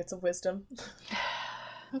last nuggets of wisdom?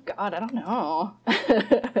 Oh God, I don't know.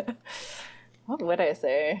 What would I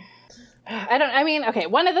say? Okay,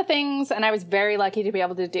 one of the things, and I was very lucky to be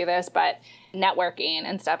able to do this, but networking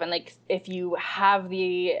and stuff, and like if you have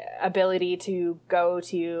the ability to go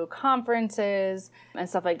to conferences and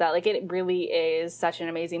stuff like that, like it really is such an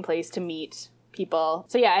amazing place to meet people.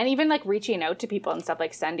 So yeah, and even like reaching out to people and stuff,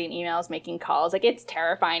 like sending emails, making calls, like it's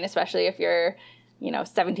terrifying, especially if you're,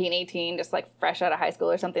 17, 18, just like fresh out of high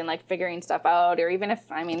school or something, like figuring stuff out. Or even if,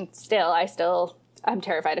 I'm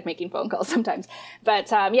terrified of making phone calls sometimes.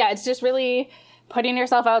 But yeah, it's just really putting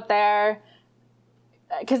yourself out there.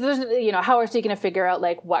 Because there's, how else are you going to figure out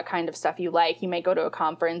like what kind of stuff you like? You may go to a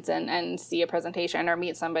conference and see a presentation or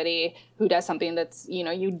meet somebody who does something that's, you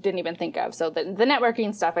didn't even think of. So the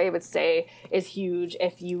networking stuff, I would say, is huge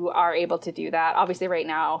if you are able to do that. Obviously, right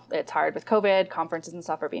now it's hard with COVID. Conferences and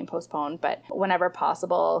stuff are being postponed. But whenever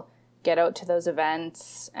possible, get out to those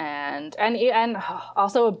events. And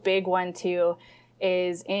also a big one, too,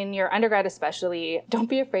 is in your undergrad especially, don't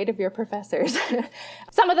be afraid of your professors.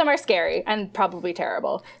 Some of them are scary and probably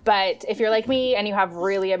terrible. But if you're like me and you have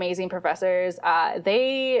really amazing professors,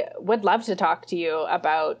 they would love to talk to you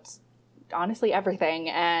about honestly everything.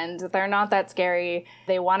 And they're not that scary.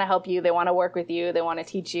 They want to help you. They want to work with you. They want to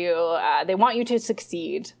teach you. They want you to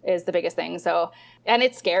succeed is the biggest thing. So, and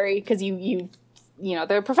it's scary because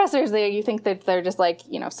the professors, you think that they're just like,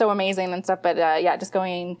 so amazing and stuff. But yeah, just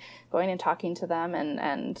going and talking to them.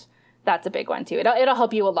 And that's a big one too. It'll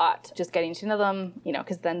help you a lot just getting to know them,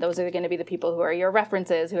 because then those are going to be the people who are your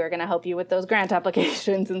references, who are going to help you with those grant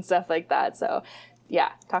applications and stuff like that. So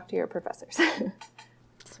yeah, talk to your professors.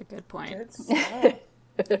 That's a good point.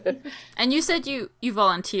 And you said you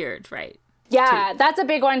volunteered, right? Yeah, that's a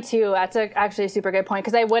big one too. That's actually a super good point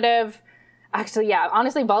because I would have... Actually, yeah,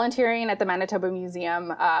 honestly, volunteering at the Manitoba Museum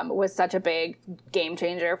was such a big game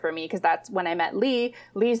changer for me because that's when I met Lee.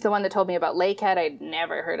 Lee's the one that told me about Lakehead. I'd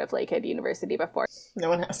never heard of Lakehead University before. No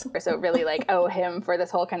one has. So really owe him for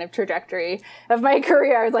this whole kind of trajectory of my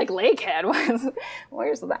career. I was like, Lakehead,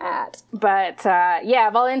 where's that? But yeah,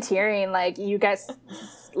 volunteering, you get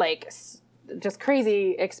just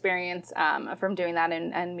crazy experience from doing that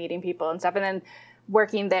and meeting people and stuff. And then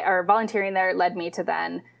working there or volunteering there led me to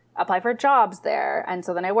then apply for jobs there. And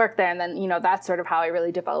so then I worked there. And then, that's sort of how I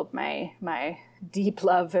really developed my deep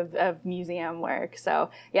love of museum work. So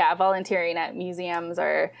yeah, volunteering at museums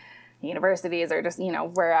or universities or just,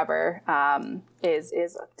 wherever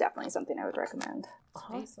is definitely something I would recommend.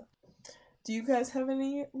 Awesome. Do you guys have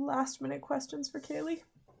any last minute questions for Kaylee?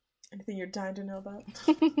 Anything you're dying to know about?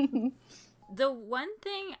 The one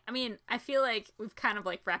thing, I feel like we've kind of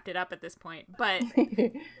wrapped it up at this point, but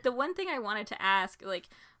the one thing I wanted to ask,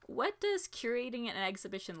 what does curating an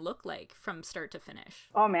exhibition look like from start to finish?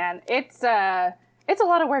 Oh man, it's a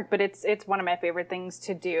lot of work, but it's one of my favorite things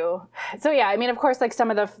to do. So yeah, of course,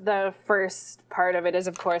 some of the first part of it is,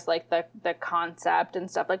 of course, the concept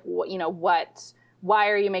and stuff, why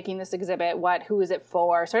are you making this exhibit? Who is it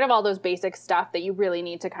for? Sort of all those basic stuff that you really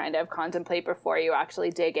need to kind of contemplate before you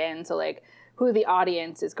actually dig in. So who the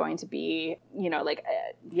audience is going to be,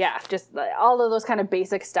 just all of those kind of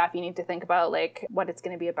basic stuff you need to think about, what it's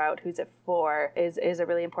going to be about, who's it for is a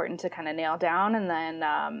really important to kind of nail down. And then,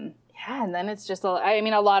 and then it's just,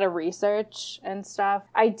 a lot of research and stuff.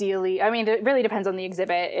 Ideally, it really depends on the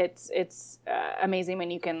exhibit. It's amazing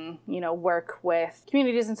when you can, work with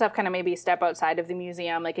communities and stuff, kind of maybe step outside of the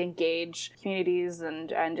museum, engage communities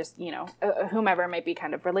and just, whomever might be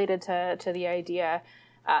kind of related to the idea.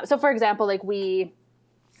 So for example, I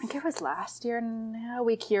think it was last year now,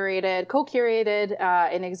 we co-curated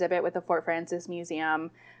an exhibit with the Fort Frances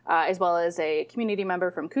Museum, as well as a community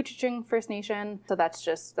member from Couchiching First Nation. So that's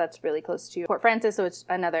really close to Fort Frances. So it's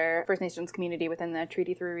another First Nations community within the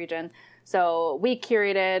Treaty 3 region. So we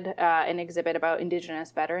curated an exhibit about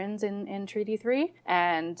Indigenous veterans in Treaty 3.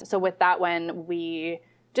 And so with that one, we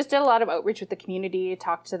just did a lot of outreach with the community,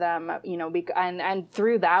 talked to them, and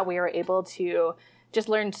through that, we were able to just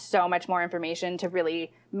learn so much more information to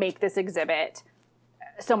really make this exhibit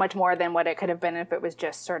so much more than what it could have been if it was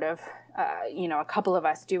just sort of, a couple of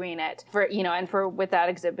us doing it. With that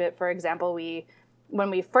exhibit, for example, when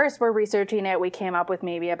we first were researching it, we came up with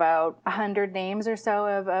maybe about 100 names or so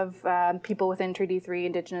of people within Treaty 3,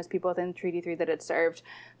 Indigenous people within Treaty 3 that it served.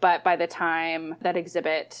 But by the time that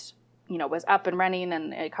exhibit, was up and running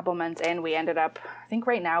and a couple months in, we ended up, I think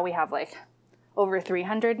right now we have over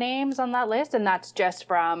 300 names on that list. And that's just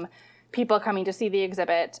from people coming to see the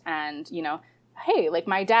exhibit and, hey,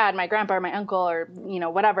 my dad, my grandpa, my uncle, or,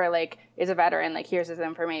 whatever, is a veteran, here's his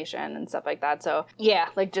information and stuff like that. So yeah,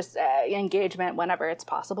 just engagement whenever it's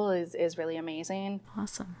possible is really amazing.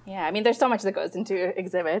 Awesome. Yeah. There's so much that goes into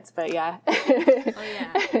exhibits, but yeah. Oh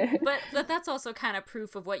yeah. But that's also kind of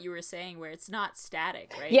proof of what you were saying, where it's not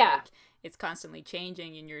static, right? Yeah. it's constantly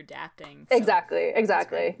changing and you're adapting. So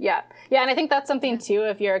exactly. Yeah. And I think that's something too,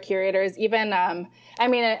 if you're a curator, is even, and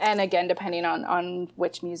again, depending on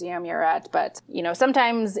which museum you're at, but,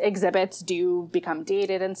 sometimes exhibits do become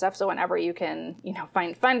dated and stuff. So whenever you can,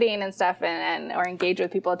 find funding and stuff and or engage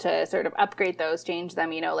with people to sort of upgrade those, change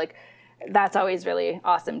them, that's always really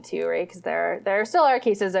awesome too, right? Because there still are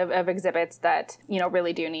cases of exhibits that,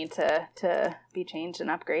 really do need to be changed and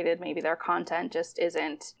upgraded. Maybe their content just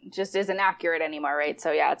isn't accurate anymore, right?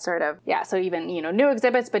 So yeah, it's sort of, so even, new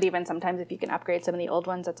exhibits, but even sometimes if you can upgrade some of the old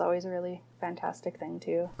ones, that's always a really fantastic thing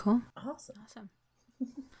too. Cool. Awesome.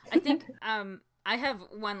 I think, I have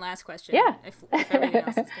one last question. Yeah. If everything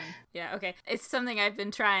else is done. Yeah, okay. It's something I've been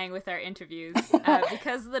trying with our interviews.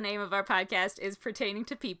 Because the name of our podcast is Pertaining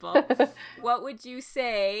to People, what would you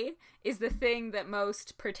say is the thing that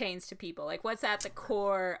most pertains to people? Like, what's at the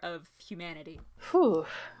core of humanity? Whew.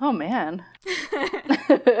 Oh, man.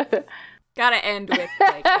 Gotta end with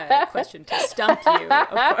a question to stump you, of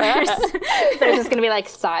course. There's just gonna be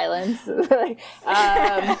silence.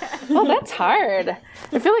 Well, that's hard.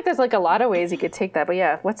 I feel like there's a lot of ways you could take that, but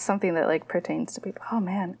yeah, what's something that pertains to people? Oh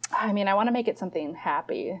man, I want to make it something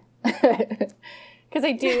happy. Because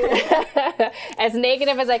I do, as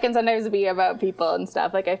negative as I can sometimes be about people and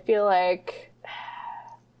stuff, I feel like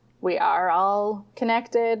we are all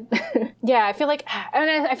connected. Yeah, I feel like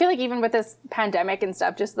even with this pandemic and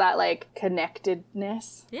stuff, just that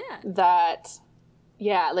connectedness. Yeah. That's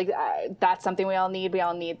something we all need. We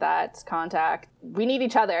all need that contact. We need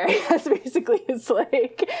each other. That's basically it's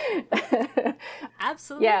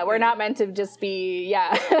Absolutely. Yeah, we're not meant to just be,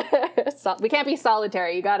 we can't be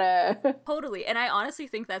solitary. You gotta. Totally. And I honestly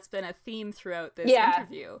think that's been a theme throughout this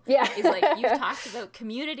interview. Yeah. Is you've talked about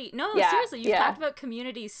community. No, seriously, you've talked about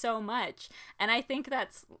community so much. And I think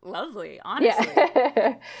that's lovely, honestly.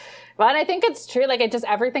 Yeah. Well, and I think it's true. It just,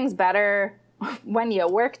 everything's better when you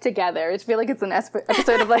work together. I feel like it's an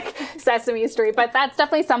episode of Sesame Street, but that's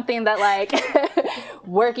definitely something that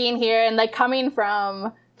working here and coming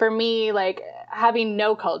from, for me, having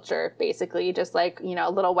no culture, basically just a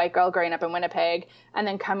little white girl growing up in Winnipeg, and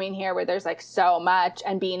then coming here where there's so much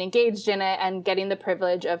and being engaged in it and getting the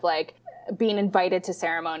privilege of being invited to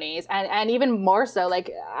ceremonies and even more so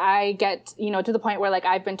I get to the point where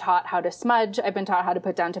I've been taught how to smudge, I've been taught how to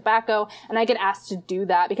put down tobacco, and I get asked to do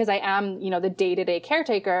that because I am the day-to-day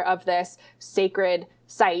caretaker of this sacred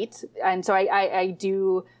site, and so I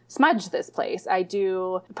do smudge this place, I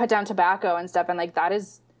do put down tobacco and stuff, and that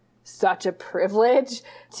is such a privilege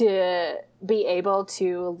to be able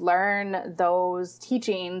to learn those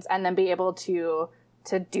teachings and then be able to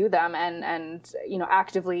do them and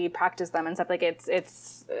actively practice them and stuff.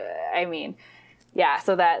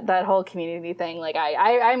 So that whole community thing,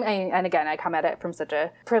 and again, I come at it from such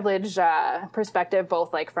a privileged perspective,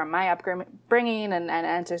 both from my upbringing and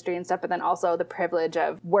ancestry and stuff, but then also the privilege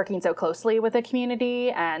of working so closely with a community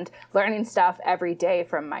and learning stuff every day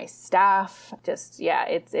from my staff. Just,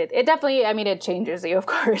 it definitely, it changes you, of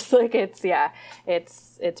course.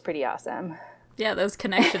 It's pretty awesome. Yeah, those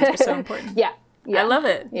connections are so important. Yeah. I love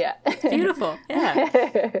it. Yeah. It's beautiful.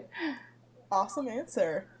 Yeah. Awesome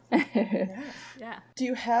answer. Yeah. Do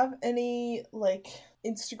you have any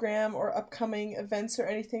Instagram or upcoming events or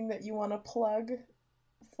anything that you want to plug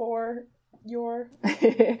for your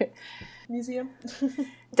museum?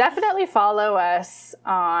 Definitely follow us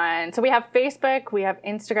so we have Facebook, we have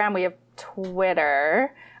Instagram, we have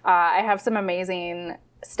Twitter. I have some amazing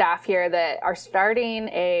staff here that are starting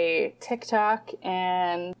a TikTok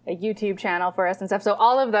and a YouTube channel for us and stuff. So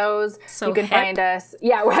all of those, you can find us.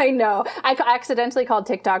 Yeah, I know. I accidentally called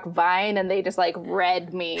TikTok Vine and they just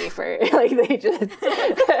read me for they just.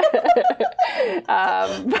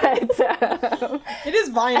 It is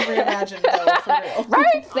Vine reimagined though, for real.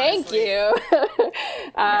 Right? Thank you.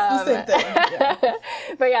 It's the same thing. Yeah.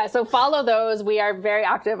 But yeah, so follow those. We are very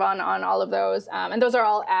active on all of those. And those are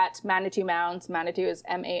all at Manitou Mounds. Manitou is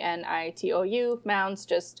Manitou Mounds,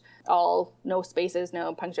 just all, no spaces,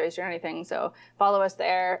 no punctuation or anything. So follow us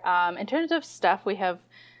there. In terms of stuff we have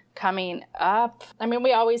coming up,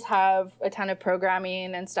 we always have a ton of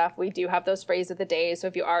programming and stuff. We do have those phrases of the day. So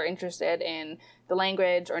if you are interested in the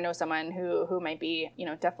language or know someone who might be,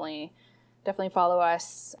 definitely follow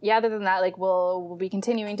us. Yeah, other than that, we'll be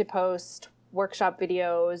continuing to post workshop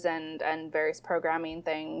videos and various programming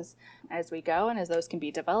things as we go and as those can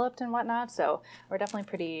be developed and whatnot. So we're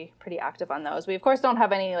definitely pretty active on those. We of course don't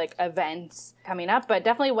have any events coming up, but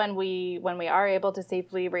definitely when we are able to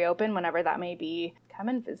safely reopen, whenever that may be, come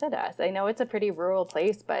and visit us. I know it's a pretty rural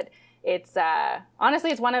place, but it's honestly,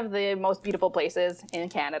 it's one of the most beautiful places in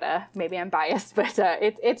Canada. Maybe I'm biased, but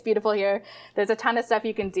it's beautiful here. There's a ton of stuff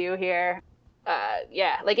you can do here.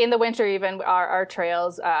 Like in the winter, even our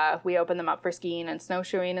trails, we open them up for skiing and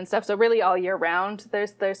snowshoeing and stuff. So really all year round,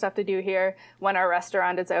 there's stuff to do here. When our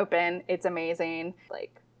restaurant is open, it's amazing.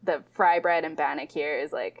 Like the fry bread and bannock here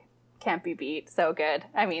is like, can't be beat. So good.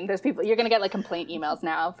 I mean, there's people, you're going to get like complaint emails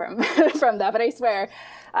now from, from that, but I swear,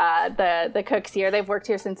 the cooks here, they've worked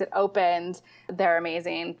here since it opened. They're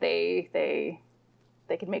amazing. They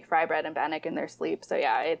can make fry bread and bannock in their sleep. So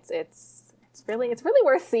yeah, it's really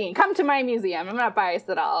worth seeing. Come to my museum. I'm not biased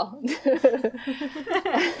at all.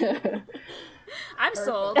 I'm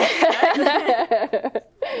sold.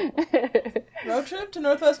 Road trip to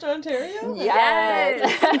Northwestern Ontario?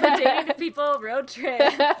 Yes. Pertaining to people, road trip.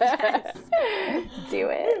 Yes. Do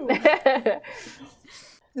it.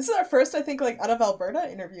 This is our first, I think, like, out of Alberta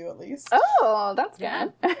interview, at least. Oh, that's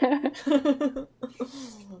good.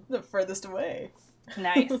 The furthest away.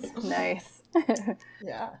 Nice.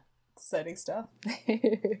 Yeah. Exciting stuff.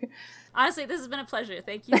 Honestly, this has been a pleasure.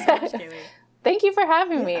 Thank you so much, Kaylee. Thank you for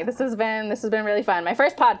having me. This has been really fun. My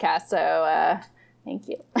first podcast, so thank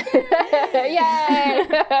you. Yay!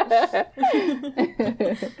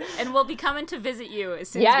 And we'll be coming to visit you as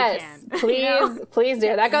soon as we can. Please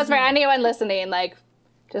do. That goes for anyone listening. Like,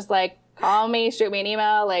 just like call me, shoot me an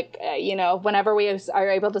email. Like, whenever we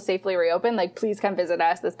are able to safely reopen, like, please come visit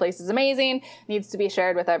us. This place is amazing. Needs to be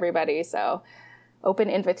shared with everybody. So, open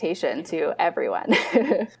invitation to everyone.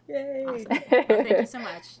 Yay! Awesome. Well, thank you so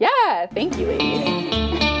much. Yeah, thank you, ladies.